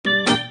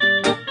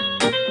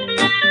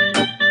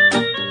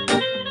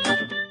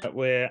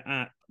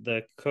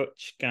the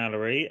Kutch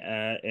Gallery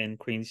in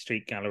Queen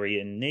Street Gallery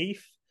in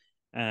Neath.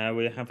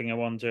 We're having a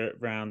wander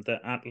around the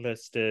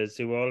Atlas de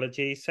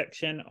Zoology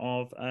section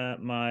of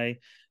my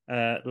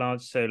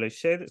large solo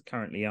show that's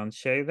currently on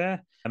show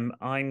there.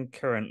 I'm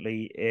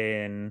currently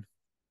in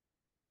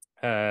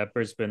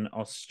Brisbane,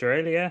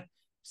 Australia.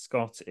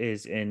 Scott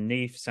is in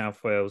Neath,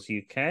 South Wales,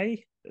 UK.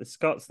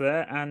 Scott's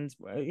there, and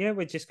yeah,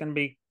 we're just going to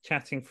be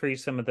chatting through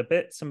some of the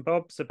bits and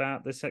bobs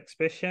about this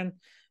exhibition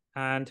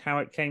and how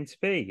it came to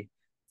be.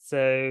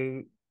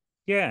 So,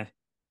 yeah,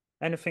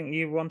 anything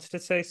you wanted to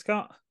say,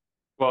 Scott?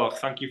 Well,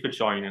 thank you for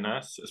joining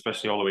us,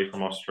 especially all the way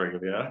from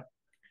Australia.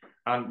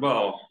 And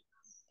well,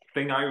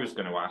 thing I was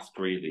going to ask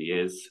really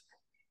is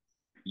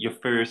your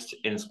first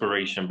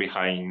inspiration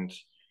behind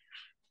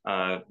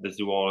the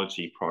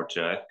zoology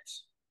project,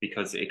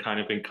 because it kind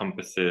of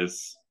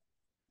encompasses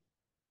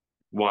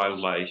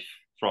wildlife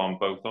from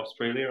both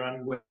Australia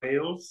and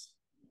Wales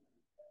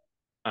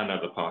and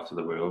other parts of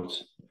the world.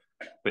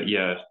 But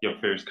yeah, your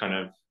first kind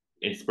of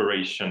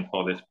inspiration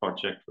for this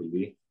project,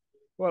 really.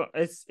 Well,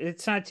 it's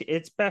actually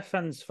it's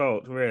Bethan's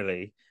fault,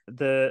 really.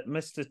 The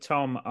Mr.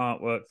 Tom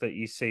artwork that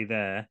you see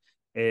there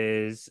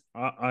is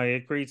I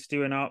agreed to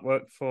do an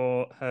artwork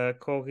for her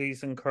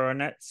Corgis and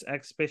Coronets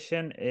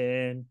exhibition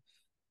in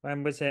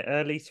when was it?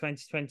 Early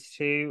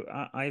 2022,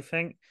 I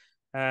think.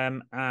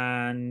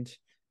 And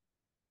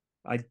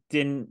I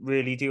didn't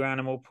really do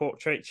animal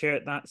portraiture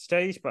at that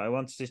stage, but I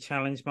wanted to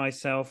challenge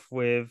myself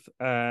with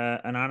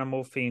an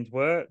animal themed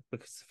work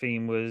because the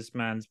theme was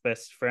man's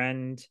best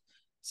friend.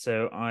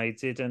 So I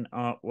did an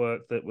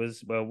artwork that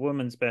was, well,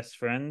 woman's best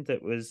friend,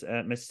 that was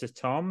Mr.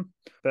 Tom.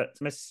 But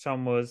Mr.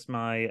 Tom was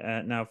my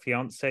now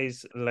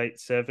fiance's late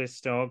service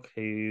dog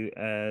who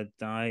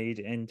died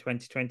in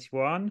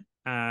 2021.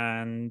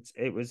 And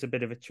it was a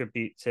bit of a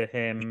tribute to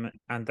him.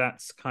 And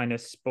that's kind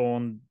of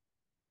spawned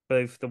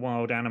both the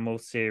wild animal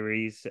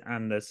series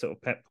and the sort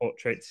of pet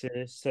portrait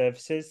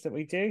services that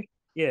we do.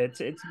 Yeah,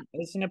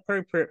 it's an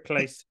appropriate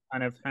place to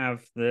kind of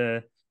have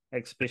the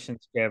exhibition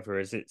together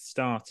as it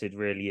started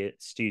really at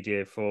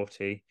Studio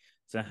 40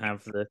 to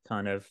have the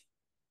kind of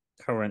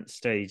current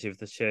stage of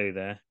the show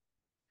there.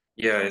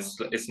 Yeah,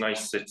 it's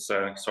nice. It's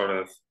sort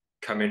of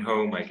coming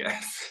home, I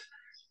guess.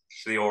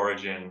 It's the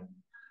origin.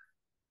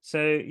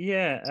 So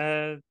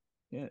yeah,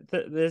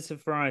 there's a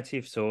variety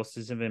of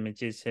sources of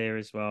images here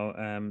as well.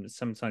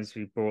 Sometimes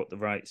we brought the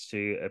rights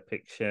to a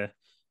picture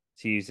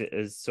to use it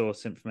as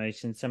source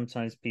information.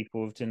 Sometimes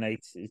people have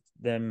donated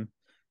them.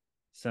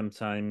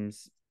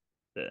 Sometimes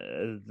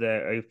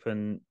they're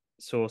open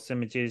source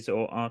images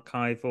or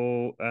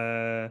archival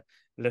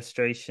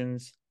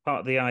illustrations. Part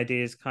of the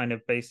idea is kind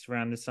of based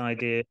around this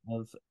idea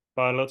of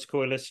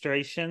biological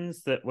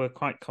illustrations that were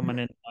quite common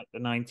in like the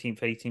 19th,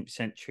 18th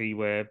century,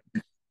 where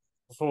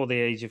before the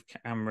age of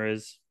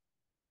cameras,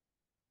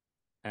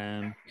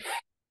 um,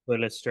 to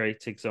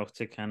illustrate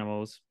exotic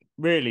animals.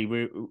 Really,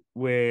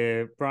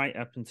 we're right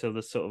up until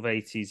the sort of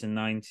 80s and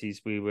 90s.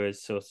 We were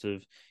sort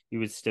of you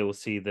would still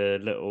see the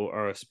little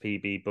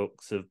RSPB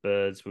books of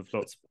birds with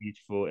lots of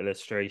beautiful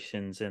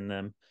illustrations in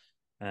them.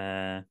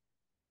 Uh,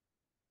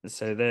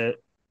 so they're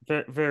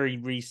very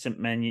recent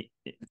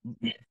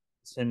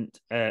recent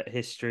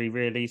history,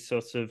 really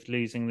sort of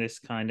losing this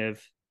kind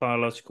of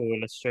biological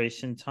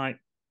illustration type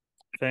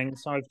thing.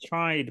 So I've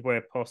tried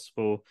where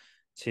possible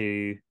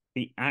to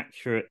be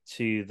accurate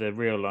to the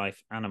real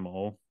life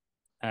animal.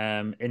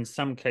 In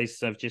some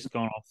cases, I've just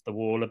gone off the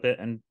wall a bit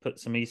and put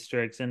some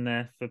Easter eggs in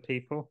there for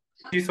people.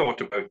 You thought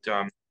about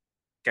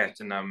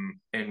getting them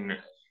in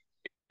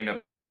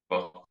a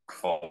book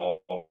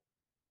format,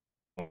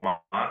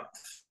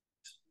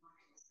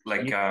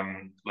 Yeah.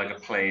 like a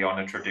play on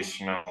a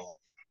traditional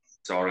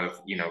sort of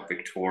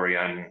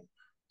Victorian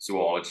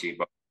zoology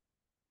book.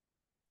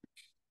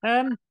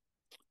 Um,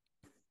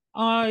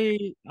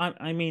 I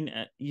mean,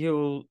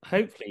 you'll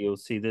hopefully you'll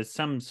see there's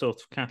some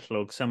sort of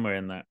catalogue somewhere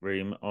in that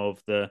room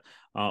of the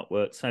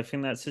artworks. I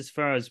think that's as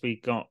far as we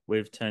got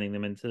with turning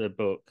them into the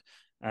book.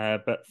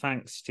 But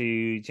thanks to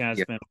Yeah,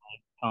 Jasmine, my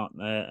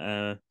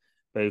partner,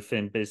 both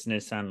in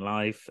business and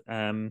life,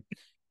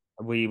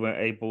 we were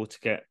able to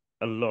get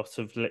a lot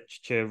of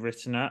literature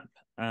written up.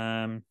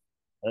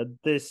 At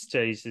this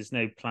stage, there's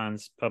no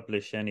plans to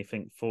publish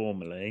anything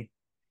formally.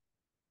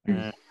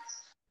 Uh,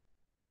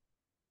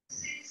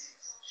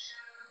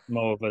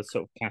 More of a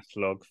sort of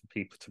catalogue for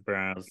people to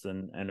browse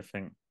than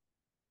anything.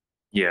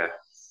 yeah.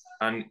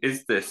 And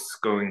is this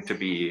going to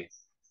be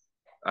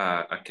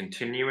a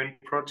continuing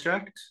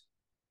project?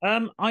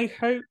 I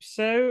hope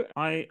so.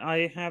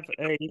 I have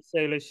a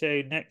solo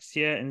show next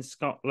year in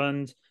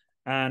Scotland,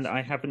 and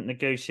I haven't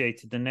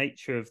negotiated the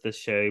nature of the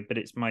show, but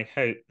it's my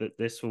hope that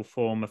this will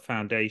form a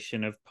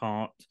foundation of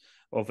part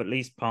of at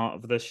least part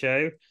of the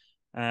show.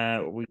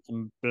 We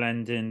can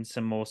blend in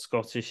some more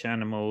Scottish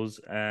animals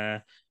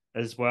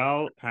as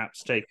well,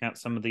 perhaps take out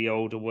some of the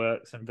older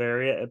works and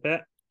vary it a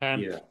bit.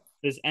 Yeah.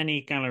 there's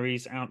any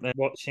galleries out there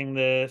watching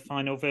the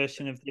final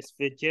version of this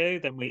video,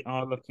 then we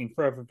are looking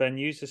for other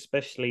venues,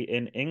 especially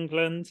in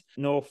England,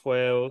 North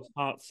Wales,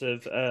 parts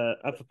of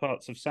other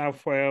parts of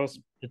South Wales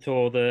to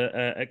tour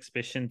the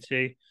exhibition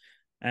to.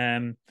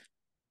 Um,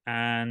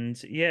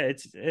 and yeah,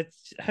 it's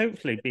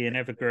hopefully be an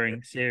ever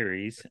growing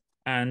series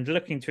and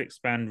looking to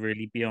expand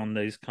really beyond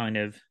those kind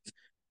of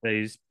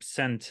those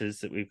centers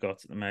that we've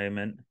got at the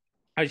moment.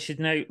 I should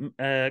note,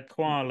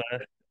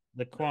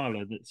 the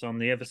koala that's on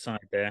the other side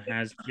there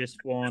has just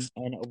won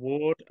an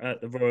award at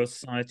the Royal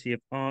Society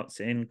of Arts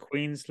in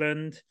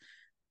Queensland,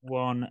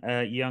 won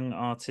a Young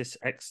Artist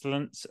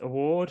Excellence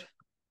Award.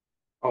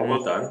 Oh, Uh,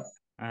 well done.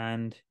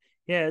 and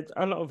yeah,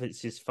 a lot of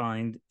it's just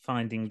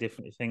finding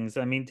different things.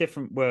 I mean,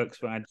 different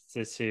works were added to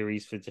the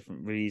series for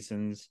different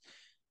reasons.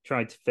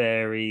 Tried to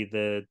vary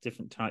the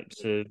different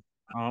types of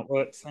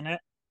artworks in it.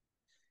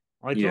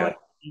 I'd Yeah, like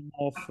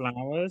more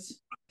flowers.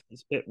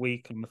 It's a bit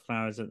weak on the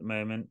flowers at the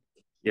moment.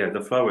 yeah,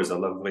 the flowers are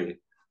lovely.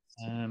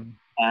 Um,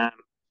 I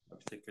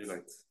particularly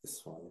like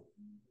this one.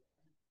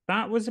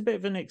 that was a bit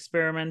of an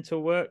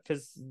experimental work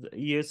because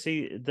you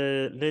see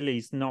the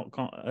lily's not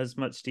got as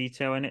much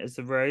detail in it as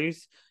the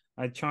rose.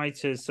 I tried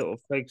to sort of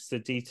focus the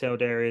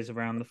detailed areas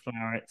around the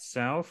flower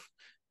itself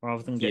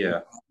rather than getting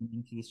Yeah.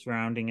 into the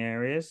surrounding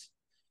areas.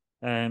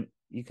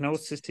 You can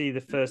also see the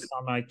first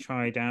time I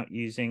tried out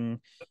using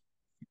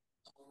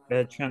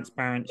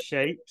transparent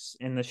shapes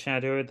in the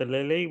shadow of the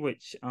lily,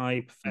 which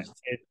I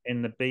perfected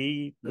in the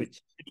bee, which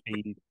should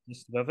be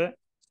just above it.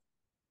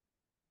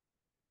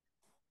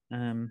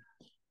 Um,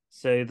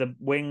 so the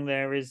wing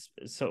there is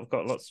sort of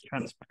got lots of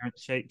transparent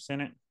shapes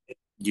in it.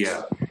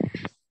 Yeah.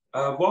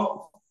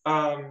 What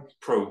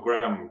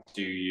program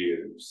do you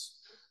use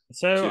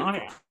So to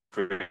I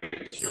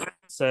create your?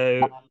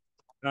 so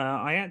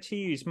I actually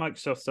use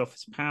Microsoft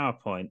Office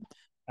PowerPoint,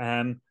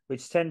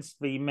 which tends to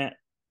be met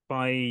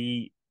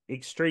by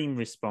extreme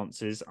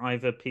responses.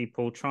 Either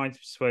people trying to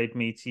persuade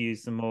me to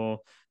use the more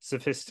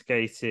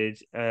sophisticated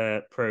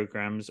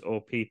programs,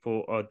 or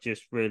people are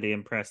just really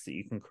impressed that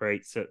you can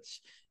create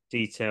such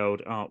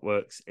detailed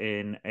artworks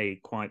in a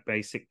quite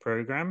basic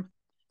program.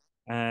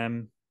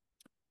 Um,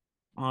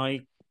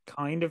 I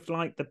kind of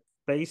like the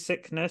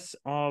basicness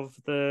of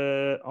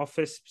the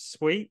Office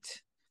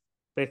suite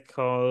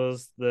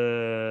because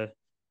the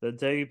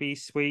Adobe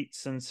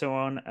suites and so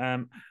on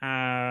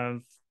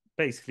have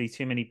basically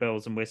too many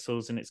bells and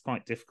whistles, and it's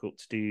quite difficult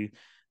to do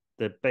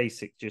the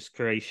basic just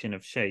creation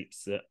of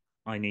shapes that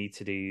I need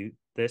to do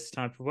this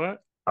type of work.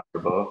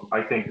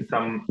 I think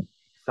some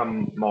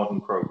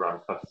modern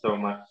programs have so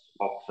much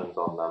options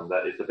on them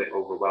that it's a bit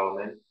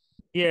overwhelming.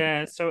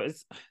 Yeah, so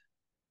it's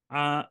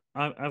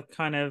I've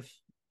kind of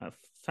I've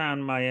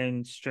found my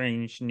own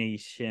strange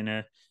niche in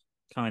a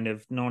kind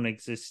of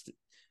non-existent.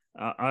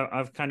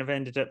 I've kind of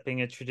ended up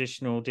being a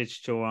traditional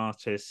digital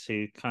artist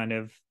who kind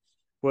of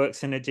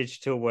works in a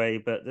digital way,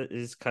 but that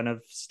is kind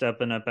of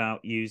stubborn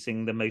about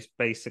using the most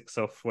basic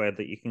software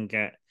that you can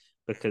get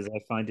because I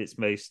find it's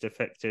most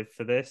effective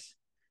for this.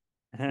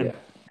 Um, Yeah.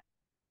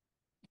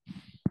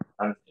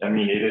 And I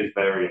mean, it is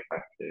very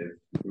effective.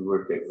 You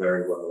work it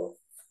very well.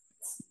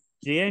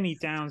 the only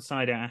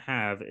downside I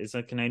have is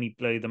I can only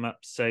blow them up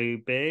so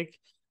big,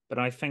 but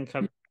I think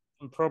I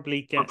can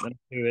probably get them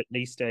to at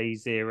least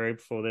A0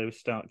 before they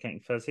start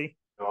getting fuzzy.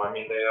 No, I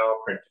mean they are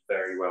printed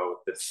very well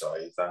with this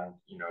size, and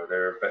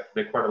they're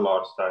quite a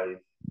large size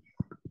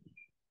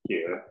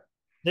here.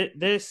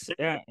 This,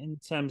 in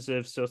terms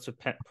of sort of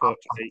pet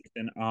portraits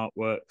and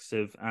artworks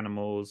of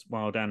animals,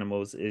 wild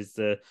animals, is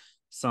the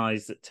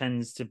size that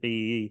tends to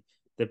be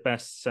the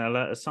best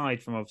seller,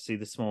 aside from obviously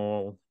the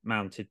small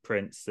mounted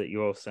prints that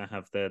you also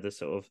have there, the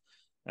sort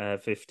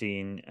of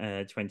 15,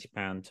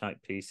 £20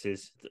 type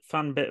pieces.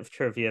 Fun bit of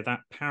trivia,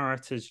 that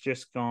parrot has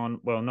just gone,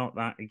 well, not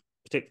that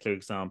particular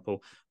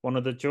example. One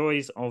of the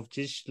joys of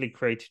digitally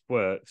created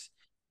works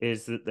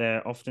is that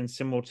they're often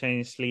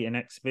simultaneously in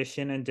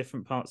exhibition in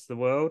different parts of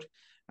the world,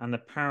 and the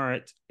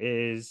parrot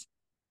is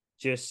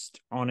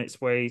just on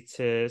its way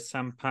to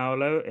Sao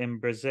Paulo in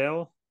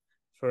Brazil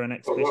for an Oh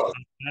exhibition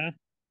wow!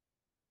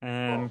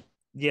 there.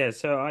 Yeah,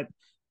 so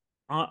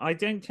I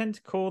don't tend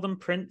to call them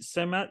prints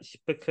so much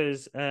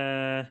because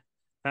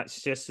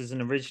that's just as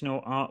an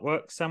original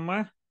artwork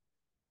somewhere.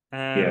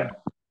 Yeah,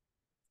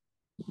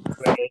 Um,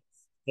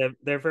 whereas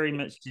they're very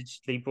much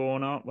digitally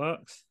born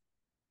artworks.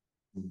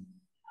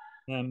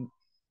 Um,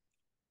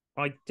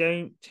 I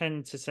don't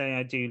tend to say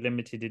I do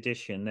limited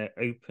edition; they're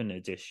open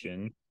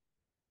edition.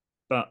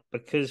 But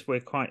because we're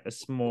quite a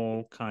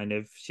small kind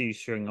of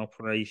shoestring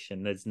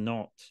operation, there's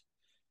not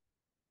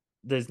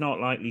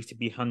likely to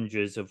be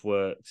hundreds of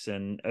works,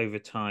 and over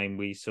time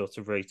we sort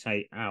of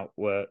rotate out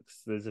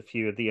works. There's a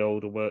few of the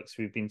older works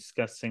we've been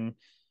discussing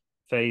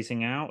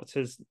phasing out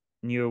as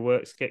newer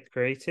works get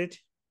created.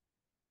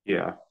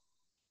 yeah,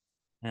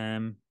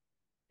 Um,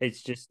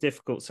 it's just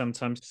difficult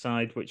sometimes to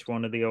decide which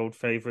one of the old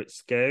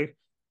favorites go.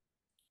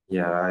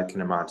 yeah. I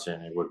can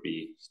imagine it would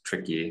be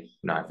tricky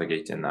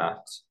navigating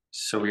that.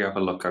 So we have a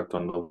look out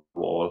on the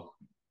wall.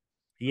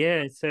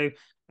 Yeah, so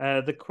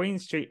The Queen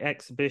Street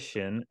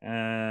exhibition,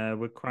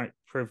 we're quite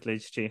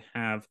privileged to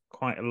have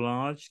quite a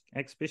large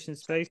exhibition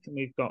space, and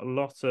we've got a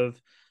lot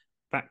of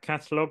back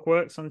catalogue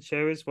works on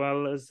show as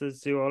well as the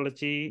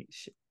zoology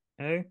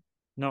show.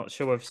 Not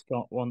sure if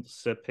Scott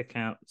wants to pick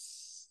out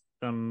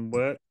some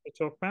work to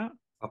talk about.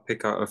 I'll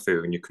pick out a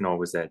few and you can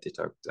always edit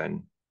out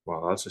then.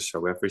 Well, I'll just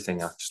show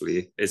everything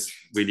actually. It's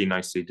really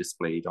nicely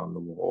displayed on the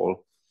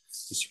wall.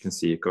 As you can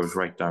see, it goes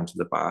right down to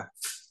the back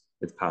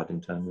with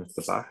Paddington at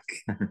the back.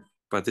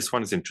 But this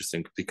one is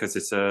interesting because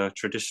it's a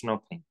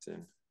traditional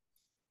painting.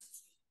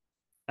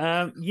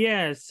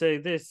 Yeah,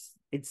 so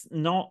it's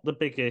not the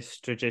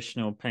biggest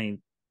traditional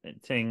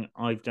painting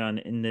I've done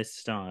in this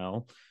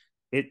style.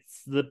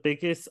 It's the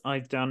biggest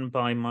I've done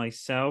by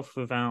myself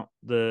without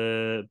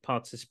the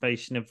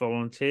participation of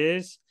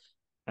volunteers.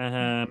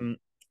 Um,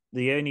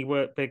 the only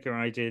work bigger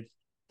I did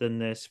than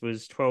this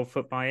was 12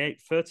 foot by 8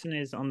 foot and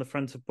is on the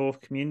front of Borth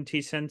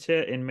Community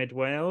Centre in Mid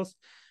Wales.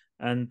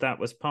 And that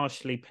was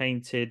partially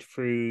painted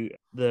through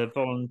the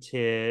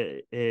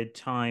volunteer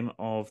time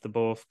of the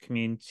Borth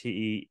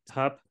Community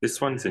Hub. This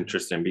one's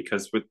interesting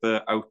because with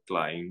the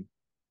outline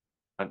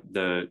and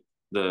the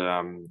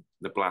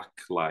black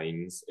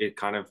lines, it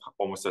kind of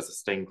almost has a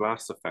stained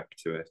glass effect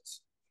to it.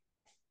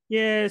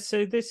 Yeah,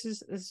 so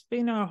it's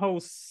been our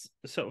whole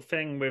sort of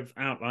thing with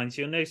outlines.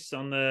 You'll notice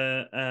on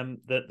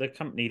the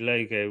company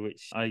logo,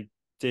 which I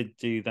did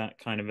do that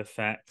kind of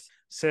effect.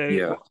 So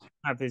Yeah. what you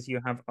have is you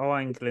have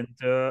Owain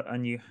Glyndŵr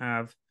and you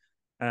have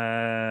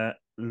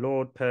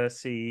Lord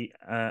Percy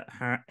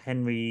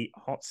Henry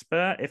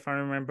Hotspur, if I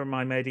remember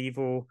my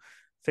medieval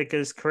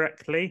figures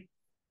correctly.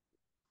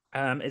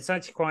 It's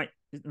actually quite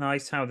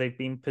nice how they've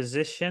been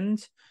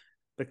positioned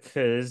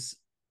because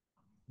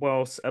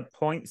whilst at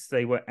points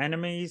they were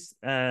enemies,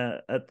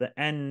 at the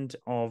end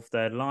of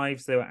their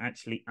lives, they were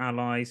actually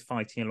allies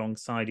fighting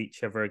alongside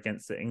each other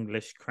against the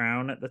English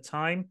crown at the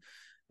time.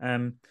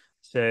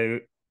 So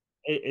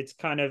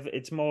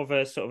it's more of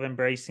a sort of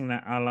embracing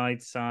that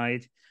allied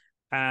side.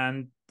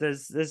 And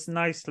there's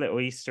nice little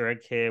Easter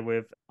egg here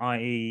with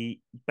I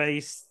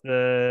based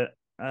the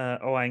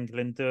Owain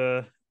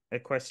Glyndŵr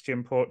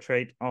equestrian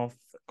portrait off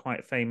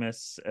quite a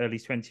famous early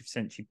 20th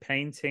century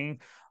painting.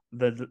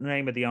 The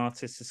name of the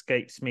artist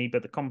escapes me,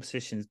 but the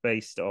composition is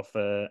based off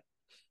a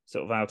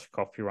sort of out of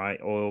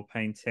copyright oil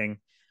painting.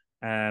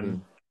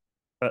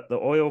 But the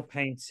oil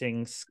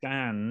painting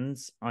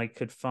scans I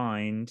could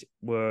find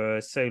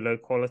were so low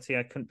quality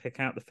I couldn't pick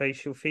out the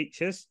facial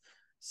features.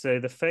 So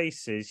the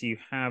faces you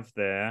have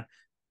there,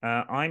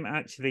 I'm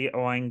actually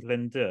Owain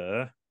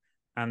Glyndŵr,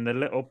 and the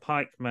little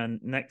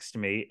pikeman next to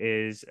me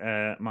is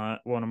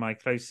one of my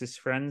closest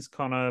friends,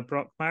 Connor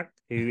Brockback,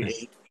 who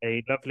is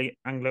a lovely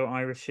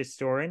Anglo-Irish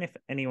historian. If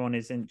anyone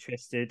is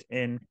interested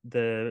in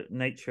the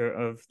nature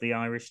of the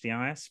Irish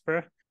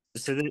diaspora,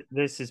 so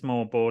this is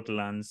more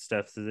Borderlands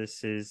stuff. So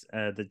this is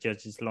the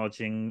Judge's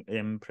Lodging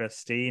in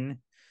Prestine.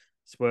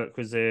 This work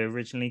was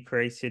originally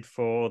created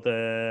for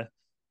the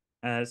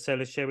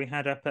solo show we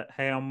had up at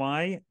Hay on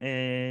Wye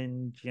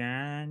in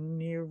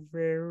January.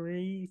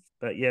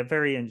 But yeah,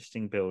 very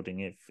interesting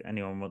building if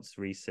anyone wants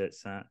to research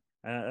that.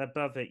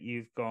 Above it,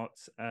 you've got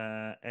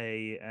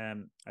a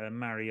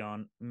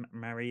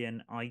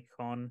Marian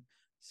icon,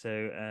 so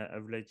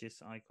a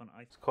religious icon.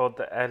 It's called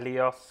the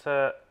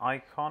Eliosa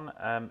icon.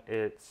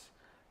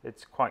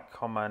 It's quite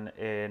common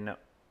in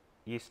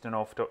Eastern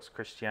Orthodox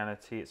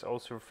Christianity. It's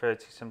also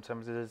referred to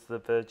sometimes as the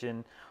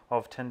Virgin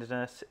of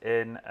Tenderness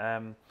in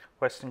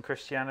Western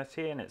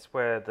Christianity, and it's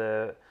where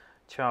the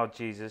child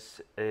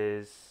Jesus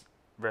is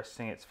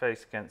resting its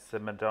face against the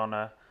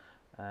Madonna.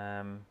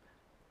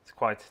 It's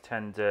quite a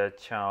tender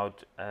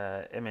child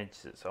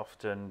image that's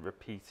often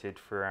repeated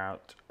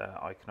throughout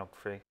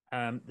iconography.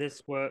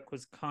 This work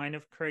was kind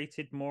of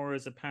created more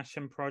as a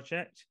passion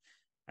project.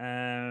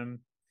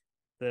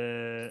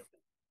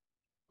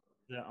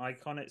 The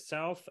icon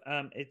itself,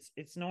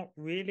 it's not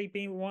really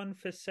been one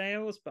for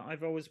sales, but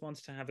I've always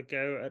wanted to have a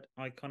go at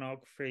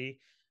iconography,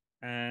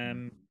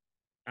 and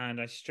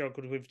I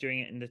struggled with doing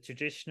it in the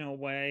traditional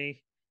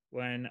way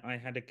when I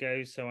had a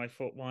go. So I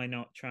thought, why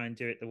not try and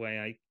do it the way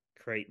I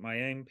create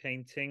my own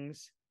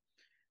paintings?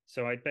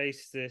 So I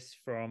based this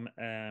from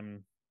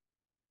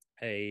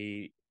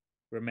a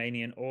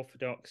Romanian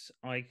Orthodox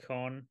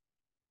icon.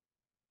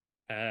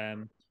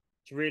 It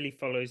really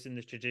follows in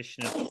the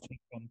tradition of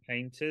icon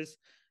painters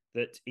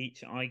that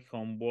each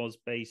icon was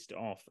based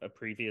off a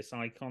previous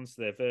icon,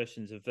 so they're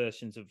versions of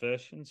versions of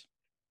versions.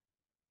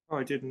 Oh,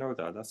 I didn't know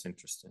that. That's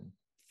interesting.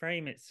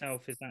 Frame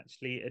itself is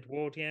actually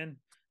Edwardian,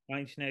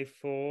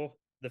 1904.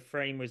 The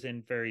frame was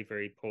in very,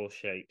 very poor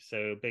shape, so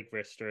a big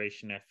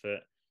restoration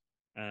effort,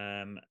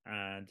 and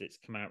it's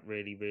come out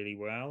really, really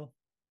well.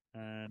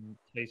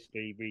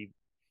 Totally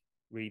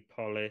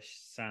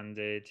repolished,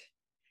 sanded.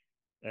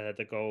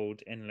 The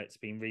gold inlet's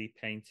been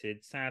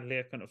repainted. Sadly,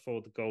 I couldn't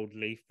afford the gold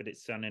leaf, but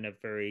it's done in a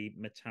very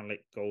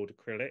metallic gold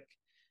acrylic.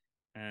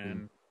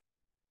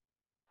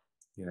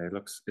 Yeah, it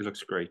looks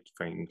great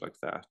framed like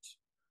that,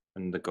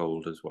 and the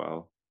gold as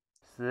well.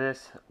 So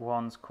this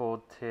one's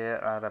called Tir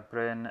ar y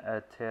Bryn,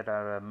 Tir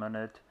ar y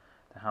Mynydd.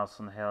 the House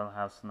on the Hill,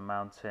 House on the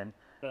Mountain.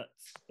 But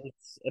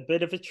it's a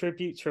bit of a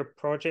tribute to a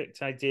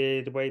project I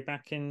did way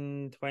back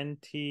in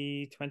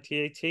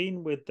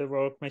 2018 with the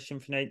Royal Commission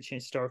for Nature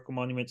and Historical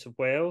Monuments of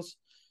Wales.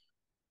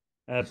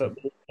 But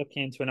we're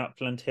looking into an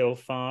upland hill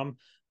farm.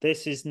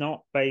 This is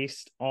not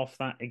based off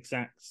that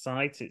exact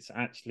site. It's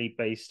actually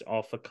based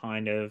off a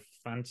kind of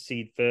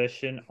fancied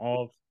version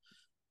of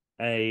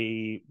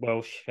a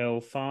Welsh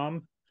hill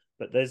farm.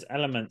 But there's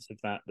elements of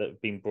that that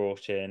have been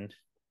brought in,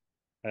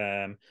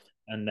 and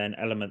then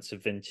elements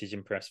of vintage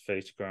and press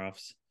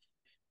photographs.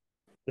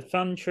 The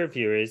fun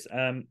trivia is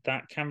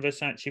that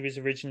canvas actually was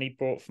originally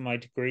bought for my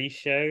degree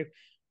show,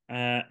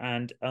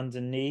 and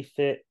underneath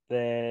it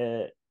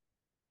there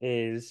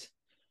is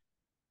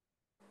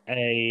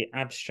a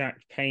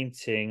abstract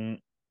painting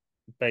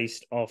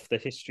based off the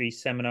history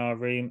seminar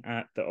room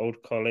at the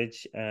old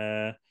college,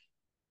 Hen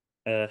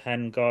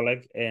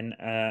Goleg in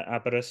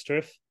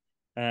Aberystwyth.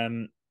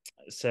 Um,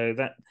 so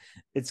that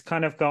it's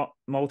kind of got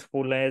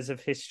multiple layers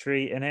of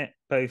history in it,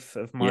 both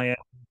of Yeah. my own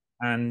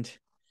and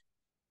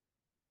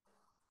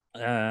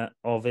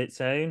of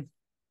its own.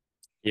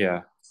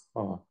 Yeah.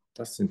 Oh,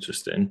 that's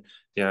interesting.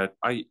 Yeah,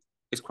 I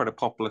it's quite a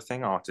popular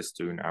thing artists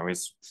do now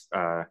is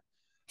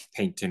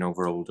painting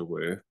over older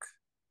work.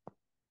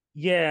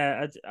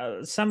 Yeah,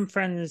 some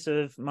friends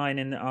of mine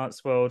in the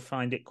arts world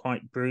find it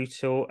quite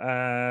brutal.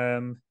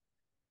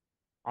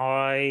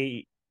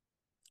 I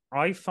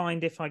I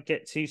find if I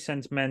get too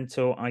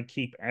sentimental, I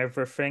keep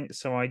everything.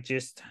 So I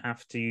just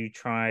have to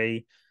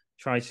try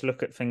to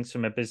look at things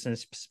from a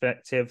business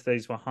perspective.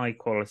 Those were high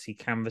quality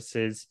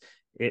canvases.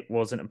 It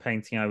wasn't a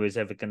painting I was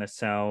ever going to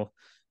sell,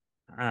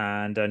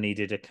 and I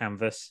needed a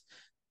canvas.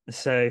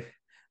 So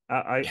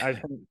I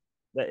think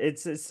that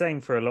it's the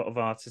same for a lot of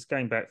artists.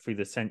 Going back through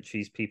the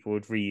centuries, people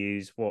would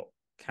reuse what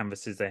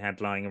canvases they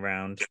had lying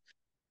around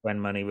when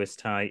money was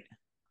tight.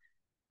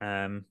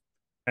 Um,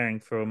 Preparing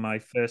for my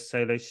first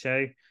solo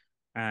show,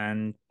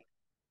 and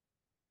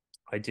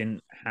I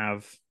didn't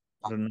have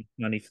the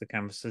money for the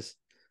canvases.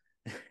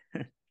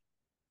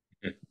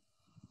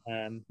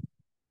 um,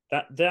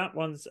 that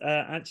one's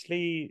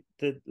actually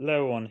the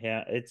lower one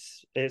here.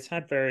 It's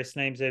had various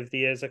names over the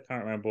years. I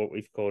can't remember what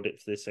we've called it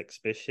for this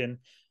exhibition,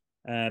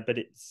 but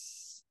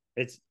it's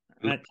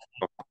at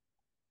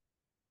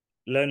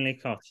Lonely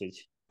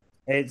Cottage.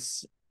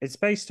 It's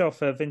based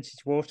off a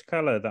vintage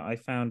watercolor that I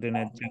found in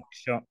a junk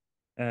shop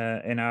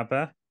in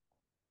Aber.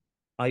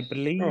 I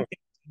believe Oh,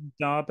 it's in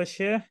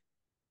Derbyshire.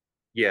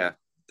 yeah,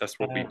 that's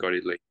what we Uh, got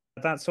it like.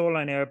 that's all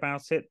I know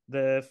about it.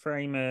 The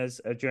framer's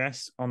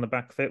address on the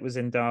back of it was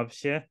in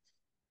Derbyshire.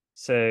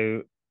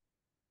 So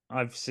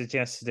I've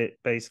suggested it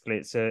basically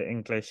it's a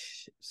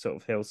English sort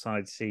of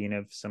hillside scene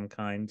of some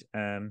kind.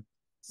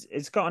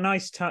 It's got a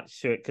nice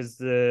touch to it because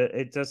the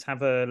it does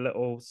have a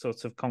little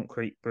sort of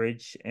concrete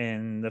bridge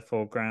in the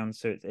foreground,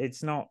 so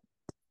it's not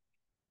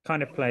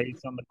kind of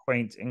plays on the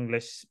quaint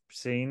English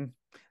scene,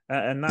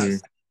 and Mm,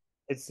 that's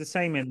it's the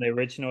same in the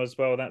original as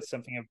well. That's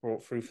something I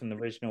brought through from the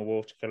original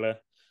watercolor,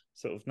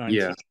 sort of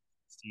yeah,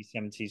 90s,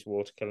 70s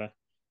watercolor.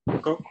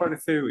 I've got quite a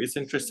few. It's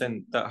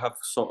interesting that have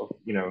sort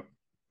of,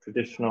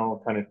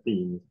 traditional kind of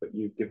themes, but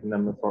you've given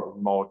them a sort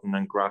of modern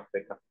and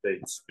graphic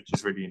updates, which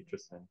is really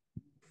interesting.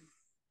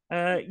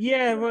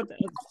 Yeah, well,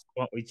 that's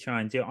what we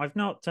try and do. I've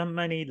not done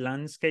many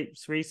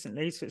landscapes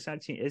recently, so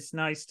it's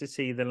nice to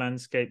see the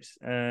landscapes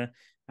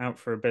out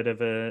for a bit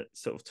of a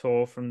sort of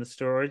tour from the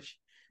storage.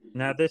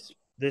 Now,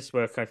 this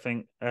work, I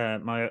think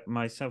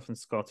myself and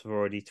Scott have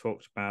already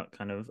talked about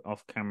kind of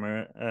off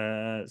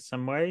camera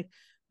some way.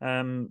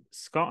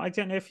 Scott, I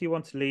don't know if you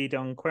want to lead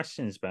on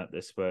questions about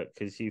this work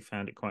because you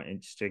found it quite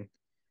interesting.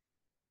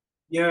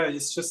 Yeah,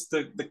 it's just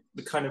the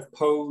kind of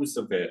pose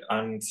of it,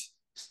 and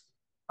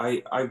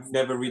I've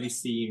never really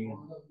seen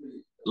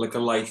like a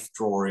life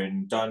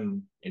drawing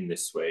done in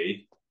this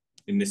way,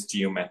 in this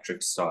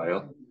geometric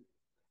style.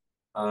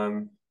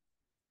 Um,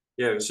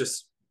 yeah, it was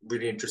just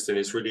really interesting.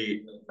 It's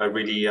really a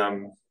really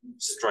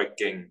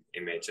striking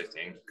image, I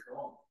think,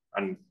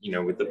 and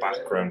with the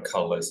background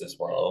colors as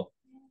well.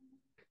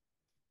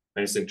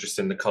 And it's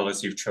interesting the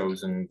colors you've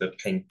chosen, the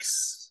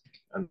pinks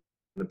and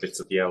the bits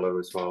of yellow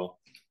as well.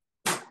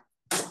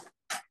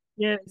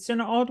 Yeah, it's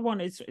an odd one.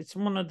 It's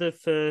one of the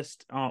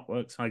first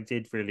artworks I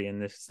did really in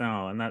this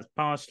style, and that's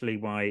partially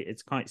why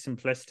it's quite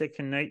simplistic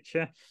in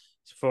nature.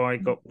 It's before I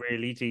got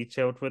really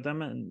detailed with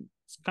them, and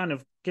it's kind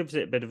of gives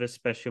it a bit of a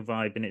special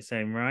vibe in its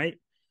own right.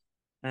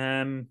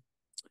 Um,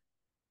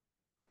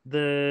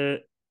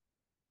 the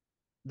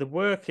the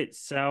work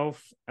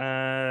itself,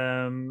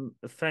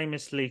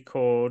 famously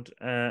called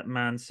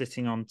 "Man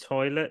Sitting on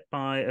Toilet"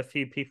 by a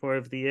few people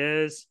over the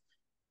years.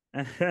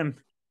 Um,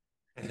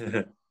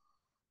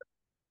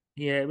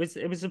 yeah, it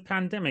was a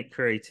pandemic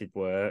created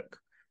work,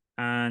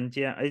 and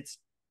yeah, it's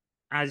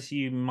as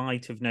you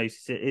might have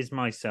noticed, it is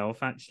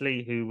myself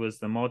actually who was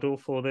the model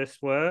for this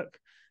work.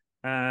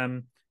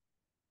 Um,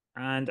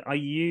 and I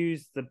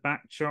used the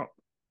backdrop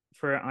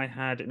for it. I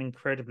had an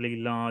incredibly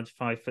large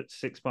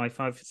 5'6" by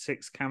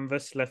 5'6"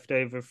 canvas left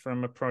over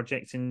from a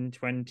project in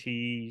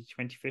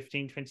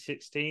 2015,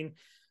 2016.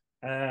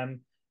 Um,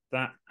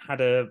 that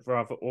had a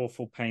rather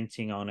awful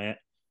painting on it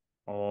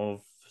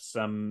of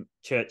some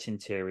church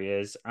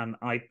interiors, and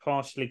I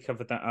partially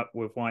covered that up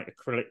with white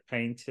acrylic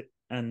paint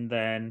and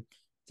then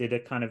did a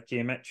kind of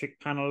geometric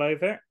panel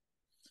over it.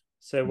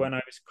 So when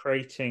I was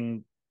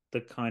creating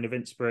the kind of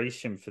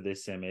inspiration for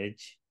this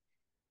image,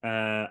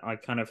 I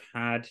kind of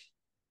had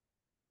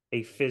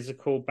a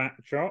physical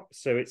backdrop.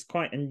 So it's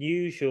quite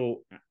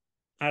unusual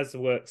as the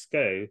works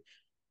go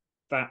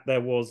that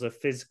there was a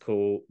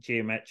physical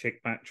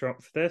geometric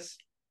backdrop for this.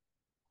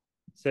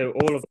 So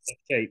all of the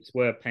shapes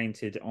were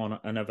painted on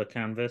another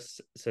canvas.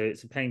 So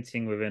it's a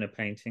painting within a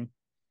painting.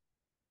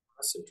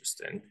 That's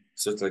interesting.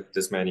 So it's like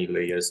there's many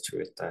layers to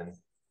it then.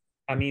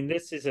 I mean,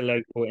 this is a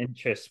local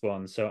interest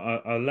one. So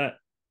I'll let,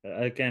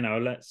 again,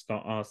 I'll let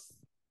Scott ask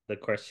the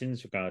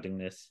questions regarding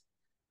this.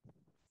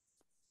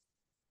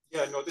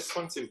 Yeah, no, this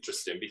one's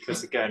interesting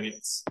because again,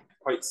 it's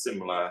quite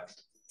similar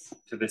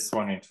to this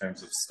one in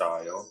terms of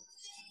style.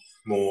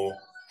 More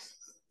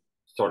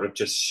sort of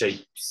just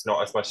shapes,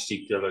 not as much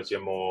detail as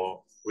your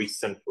more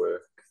recent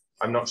work.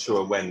 I'm not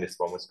sure when this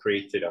one was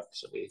created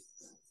actually.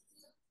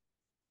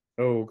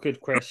 Oh,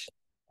 good question.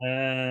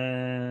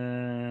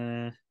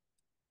 Uh,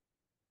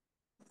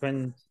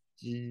 20,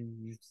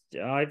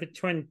 either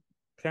 20,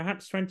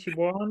 perhaps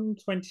 21,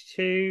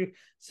 22.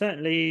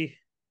 Certainly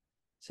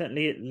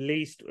at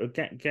least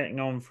getting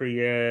on for a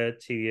year,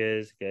 2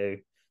 years ago.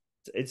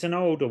 It's an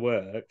older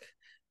work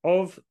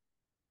of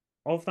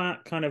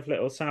that kind of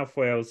little South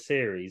Wales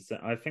series.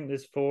 I think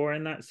there's four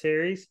in that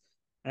series.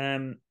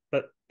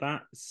 But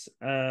that's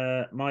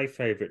my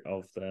favorite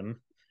of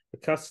them. The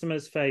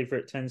customer's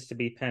favorite tends to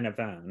be Pen y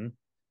Fan.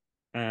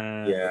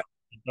 Yeah,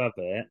 Love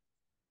it.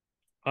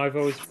 I've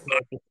always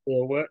preferred the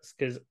Steelworks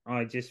because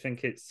I just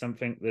think it's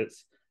something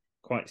that's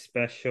quite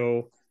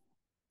special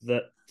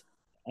that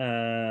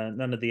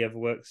none of the other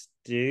works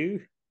do.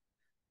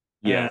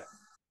 Uh, yeah,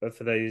 but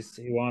for those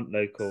who aren't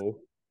local,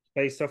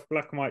 based off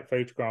black and white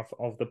photograph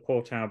of the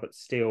Port Albert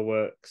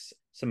Steelworks,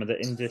 some of the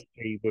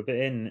industry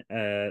within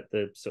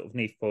the sort of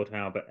Neath Port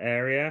Albert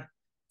area,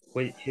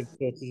 which of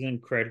course is an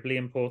incredibly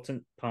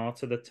important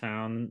part of the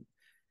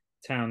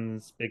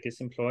town's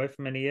biggest employer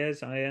for many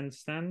years, I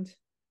understand.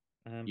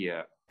 Um,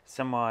 yeah.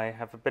 Some I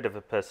have a bit of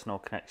a personal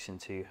connection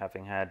to,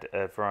 having had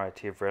a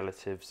variety of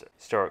relatives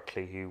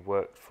historically who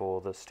worked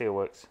for the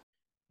steelworks.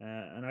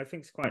 And I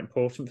think it's quite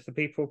important for the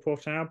people of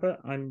Port Albert.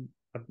 And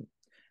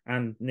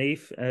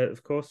Neath,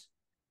 of course.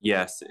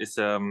 Yes, it's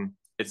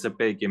a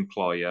big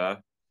employer.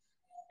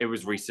 It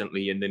was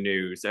recently in the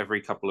news.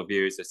 Every couple of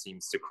years, it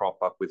seems to crop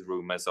up with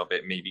rumors of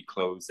it maybe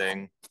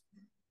closing,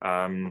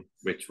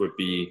 which would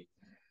be,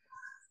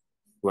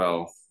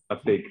 well, a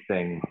big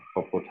thing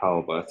for Port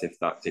Talbot if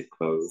that did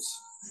close.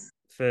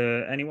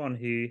 For anyone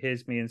who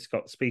hears me and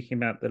Scott speaking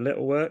about the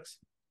little works,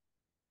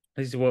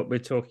 this is what we're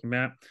talking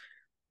about.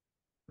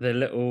 The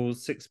little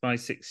 6 by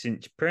 6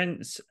 inch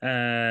prints.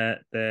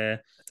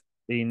 They're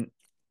been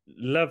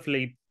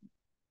lovely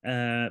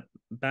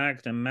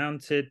bagged and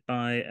mounted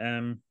by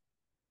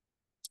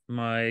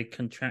my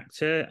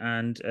contractor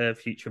and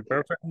future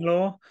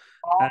brother-in-law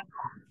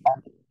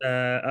uh,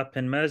 up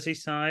in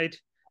Merseyside,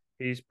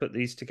 who's put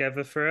these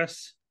together for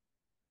us.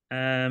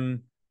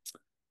 Um,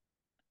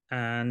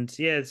 and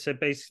yeah, so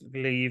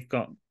basically you've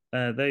got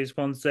those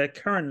ones there.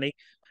 Currently,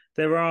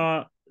 there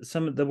are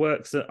some of the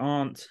works that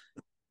aren't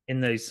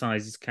in those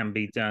sizes can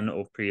be done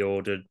or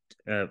pre-ordered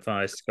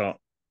via Scott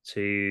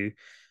to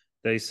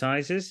those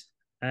sizes.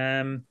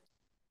 Um,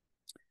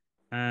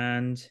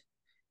 and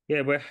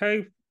yeah,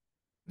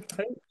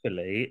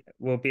 hopefully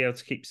we'll be able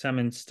to keep some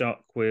in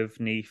stock with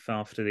Neath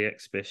after the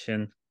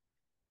exhibition.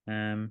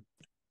 Um,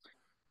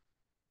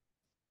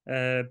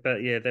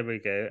 but yeah, there we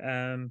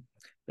go.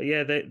 But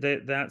yeah,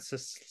 that's a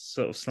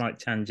sort of slight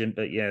tangent.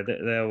 But yeah,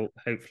 there'll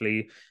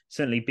hopefully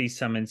certainly be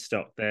some in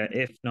stock there.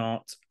 If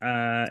not,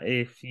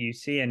 if you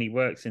see any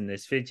works in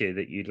this video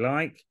that you'd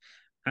like,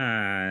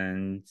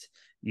 and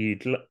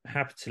you'd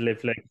happen to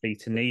live locally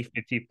to Neath,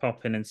 if you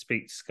pop in and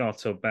speak to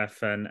Scott or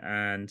Bethan,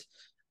 and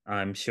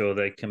I'm sure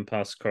they can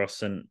pass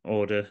across an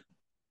order,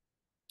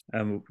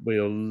 and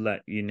we'll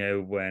let you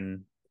know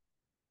when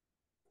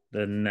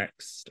the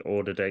next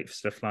order date for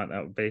stuff like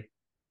that would be.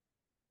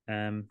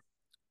 Um,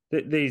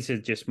 these are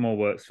just more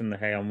works from the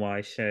Hay on Wye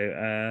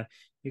show.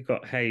 You've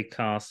got Hay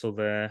Castle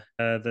there,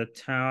 the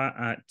tower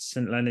at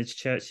St Leonard's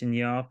Church in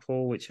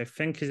Yarpool, which I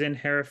think is in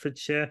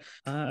Herefordshire.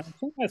 I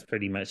think that's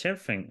pretty much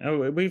everything.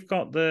 Oh, we've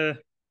got the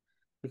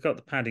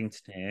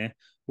Paddington here.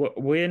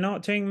 We're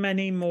not doing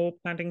many more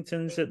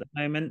Paddingtons at the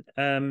moment.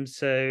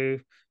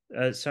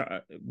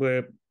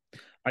 We're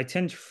I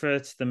tend to refer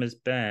to them as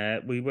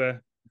bear.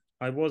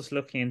 I was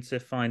looking into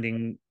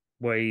finding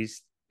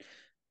ways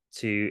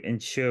to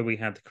ensure we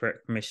had the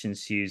correct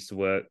permissions to use the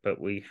work, but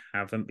we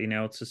haven't been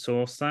able to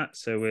source that.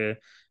 So we're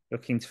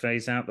looking to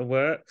phase out the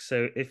work.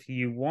 So if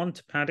you want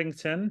a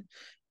Paddington,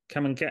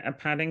 come and get a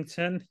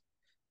Paddington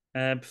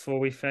before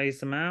we phase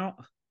them out.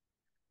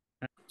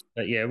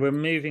 But yeah, we're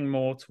moving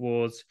more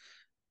towards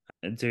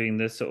doing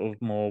the sort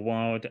of more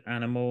wild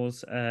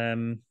animals.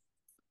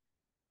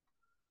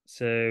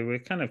 So we're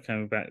kind of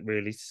coming back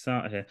really to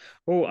start here.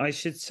 Oh, I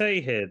should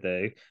say here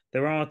though,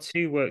 there are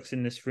two works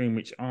in this room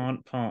which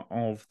aren't part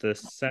of the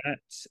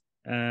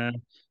set, uh,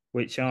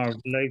 which are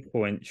of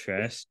local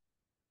interest.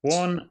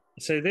 One,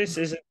 so this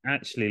isn't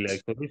actually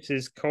local. This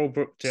is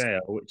Colebrook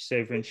Dale, which is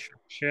over in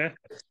Shropshire.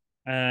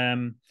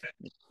 Um,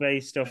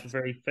 based off a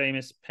very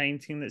famous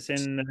painting that's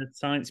in the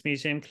Science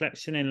Museum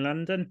collection in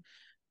London,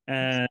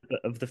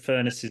 of the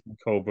furnaces in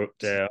Colebrook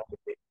Dale.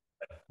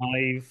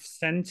 I've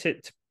sent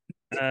it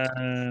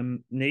to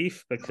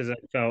Neath because I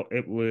felt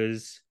it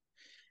was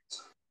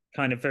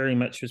kind of very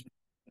much was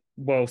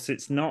whilst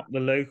it's not the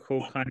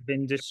local kind of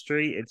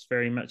industry, it's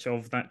very much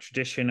of that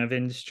tradition of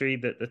industry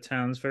that the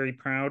town's very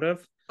proud of.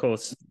 Of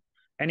course,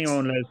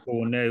 anyone local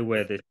will know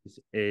where this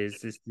is.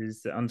 This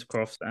is the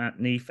Undercrofts at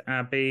Neath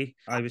Abbey.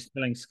 I was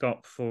telling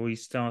Scott before we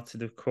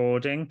started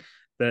recording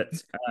that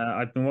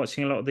I've been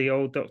watching a lot of the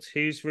old Doctor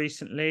Who's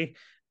recently.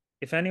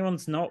 If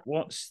anyone's not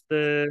watched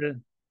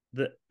the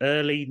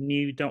early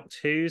new Doctor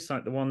Who's,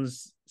 like the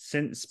ones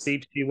since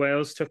BBC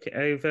Wales took it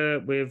over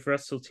with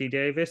Russell T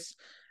Davies,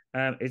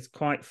 it's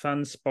quite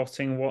fun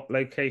spotting what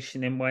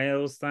location in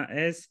Wales that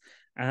is.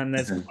 And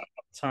there's quite a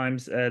lot of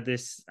times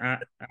this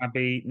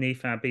Abbey,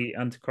 Neath Abbey,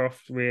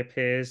 Undercroft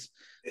reappears.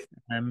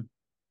 Um,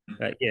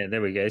 yeah,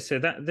 there we go. So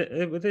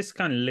this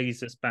kind of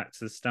leads us back to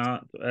the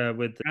start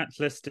with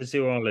Atlas to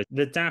Zoology.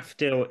 The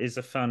daffodil is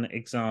a fun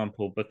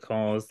example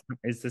because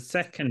it's the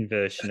second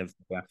version of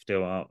the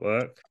daffodil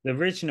artwork. The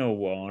original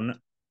one,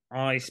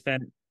 I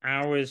spent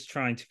hours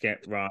trying to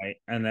get right,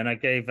 and then I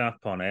gave up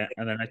on it,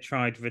 and then I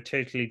tried with a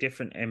totally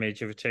different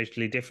image of a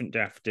totally different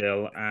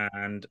daffodil,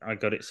 and I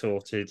got it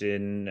sorted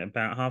in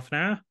about half an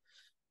hour.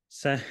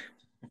 So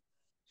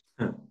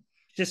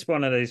just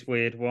one of those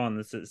weird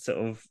ones that sort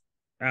of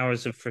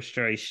hours of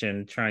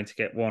frustration trying to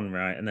get one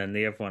right and then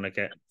the other one I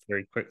get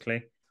very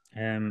quickly.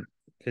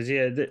 Because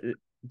yeah,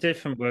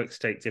 different works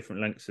take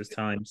different lengths of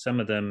time. Some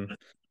of them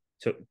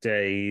took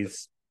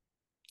days,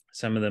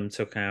 some of them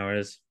took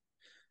hours,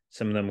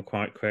 some of them were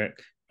quite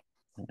quick.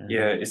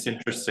 Yeah, it's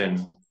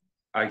interesting.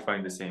 I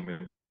find the same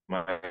with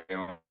my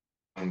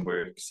own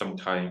work.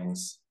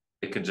 Sometimes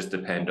it can just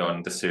depend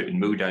on the certain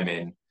mood I'm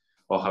in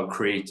or how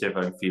creative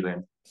I'm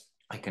feeling.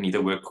 I can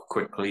either work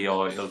quickly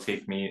or it'll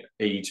take me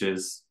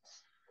ages.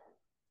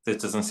 There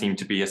doesn't seem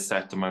to be a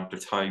set amount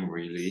of time,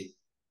 really.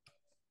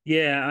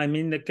 Yeah, I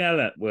mean, the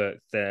Gallup work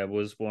there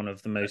was one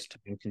of the most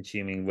time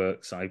consuming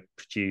works I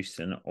produced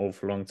in an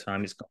awful long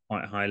time. It's got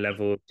quite a high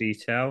level of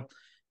detail.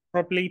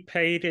 Probably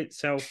paid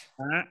itself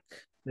back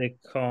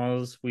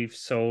because we've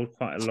sold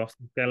quite a lot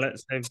of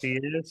Gallups over the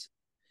years.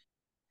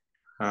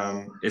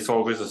 It's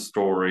always a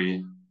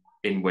story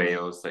in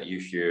Wales that you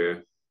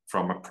hear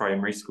from a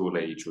primary school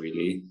age,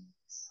 really.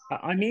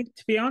 I mean,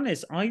 to be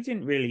honest, I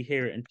didn't really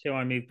hear it until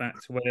I moved back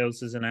to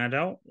Wales as an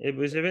adult. It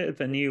was a bit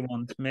of a new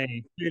one to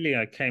me. Really,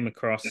 I came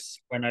across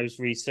when I was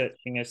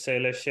researching a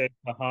solo show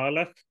for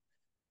Harlock.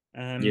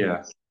 Um,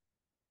 Yeah.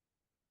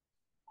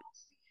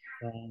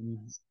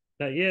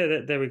 but yeah,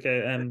 there we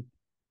go.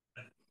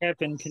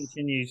 Kevin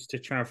continues to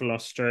travel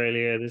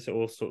Australia. There's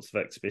all sorts of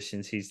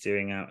exhibitions he's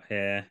doing out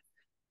here.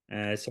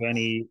 So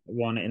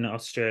anyone in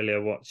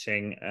Australia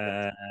watching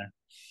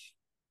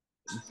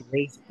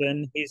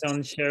Brisbane, he's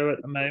on show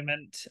at the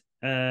moment.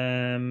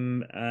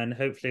 And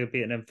hopefully there'll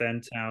be an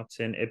event out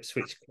in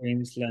Ipswich,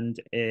 Queensland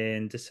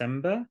in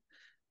December.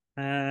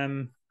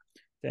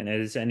 Don't know,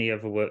 there's any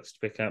other works to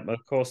pick up.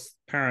 Of course,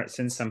 Parrots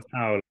in São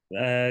Paulo.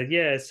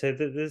 Yeah, so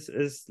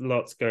there's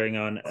lots going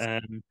on.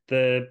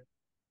 The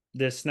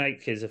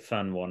snake is a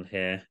fun one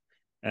here.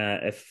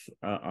 If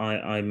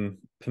I'm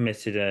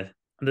permitted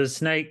the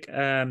snake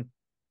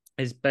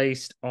is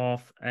based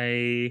off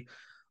a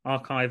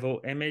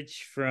archival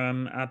image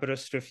from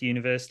Aberystwyth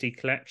University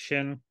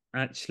collection,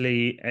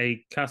 actually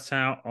a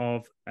cutout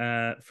of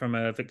from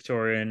a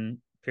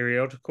Victorian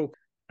periodical,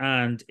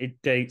 and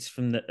it dates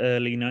from the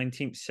early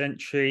 19th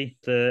century.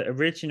 The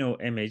original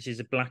image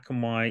is a black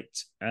and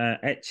white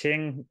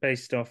etching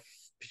based off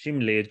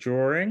presumably a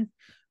drawing,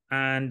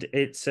 and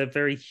it's a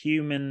very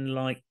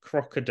human-like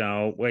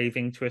crocodile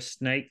waving to a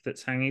snake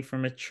that's hanging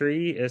from a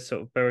tree, a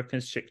sort of boa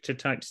constrictor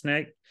type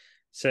snake.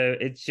 So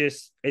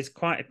it's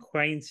quite a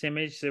quaint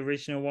image, the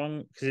original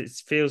one, because it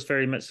feels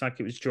very much like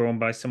it was drawn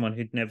by someone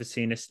who'd never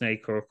seen a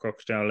snake or a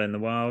crocodile in the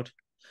wild.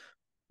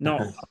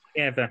 Not I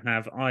ever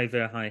have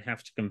either, I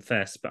have to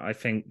confess, but I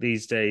think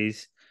these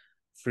days,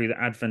 through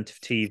the advent of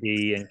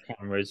TV and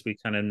cameras, we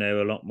kind of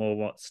know a lot more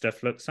what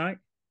stuff looks like.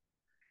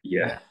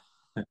 Yeah.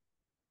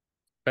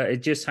 But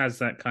it just has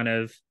that kind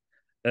of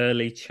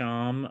early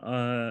charm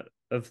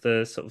of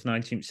the sort of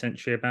 19th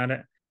century about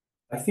it.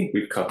 I think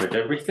we've covered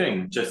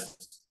everything.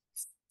 Just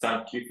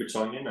thank you for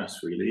joining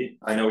us, really.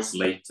 I know it's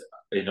late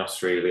in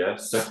Australia,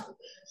 so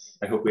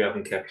I hope we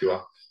haven't kept you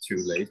up too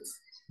late.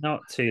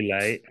 Not too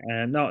late,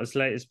 not as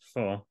late as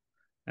before.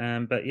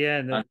 But yeah,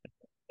 And,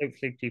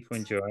 hopefully people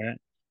enjoy it.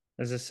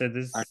 As I said, and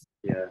there's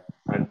yeah,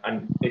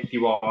 and if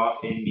you are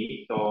in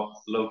Neath or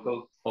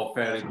local or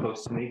fairly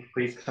close to Neath,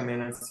 please come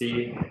in and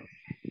see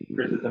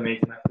Chris's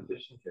amazing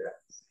exhibition here.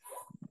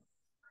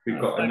 We've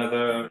got thanks.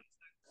 another.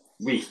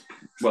 week.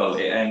 Well,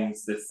 it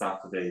ends this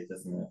Saturday,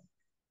 doesn't it?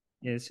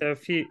 Yeah, so a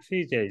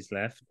few days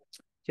left.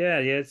 Yeah,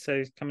 yeah.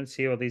 So come and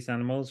see all these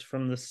animals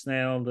from the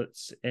snail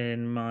that's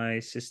in my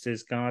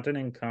sister's garden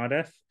in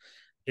Cardiff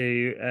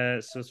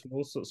to sort of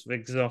all sorts of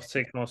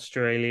exotic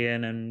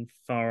Australian and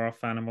far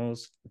off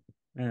animals.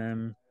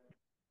 Um,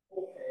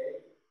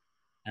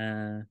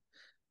 uh,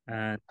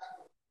 and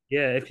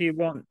yeah, if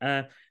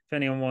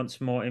anyone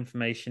wants more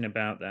information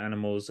about the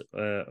animals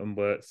and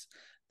works,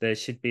 there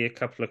should be a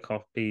couple of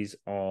copies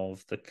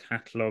of the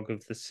catalogue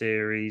of the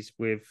series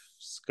with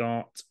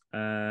Scott.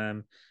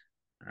 And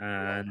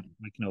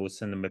we can always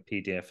send them a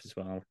PDF as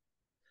well.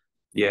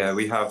 Yeah,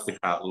 we have the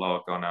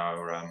catalog on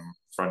our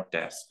front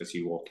desk as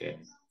you walk in.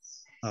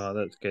 Oh,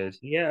 that's good.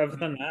 Yeah, other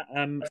than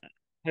that,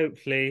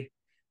 hopefully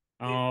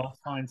I'll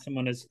find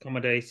someone as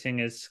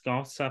accommodating as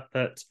Scott up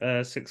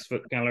at 6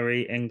 Foot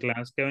Gallery in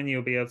Glasgow, and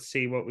you'll be able to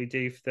see what we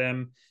do for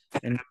them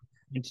in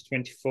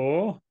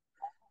 2024.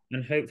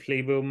 And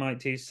hopefully we might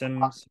do some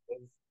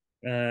sort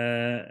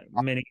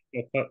of mini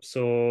pop-ups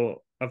or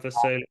other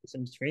solos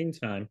in between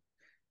time.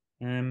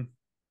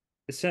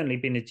 It's certainly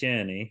been a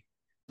journey.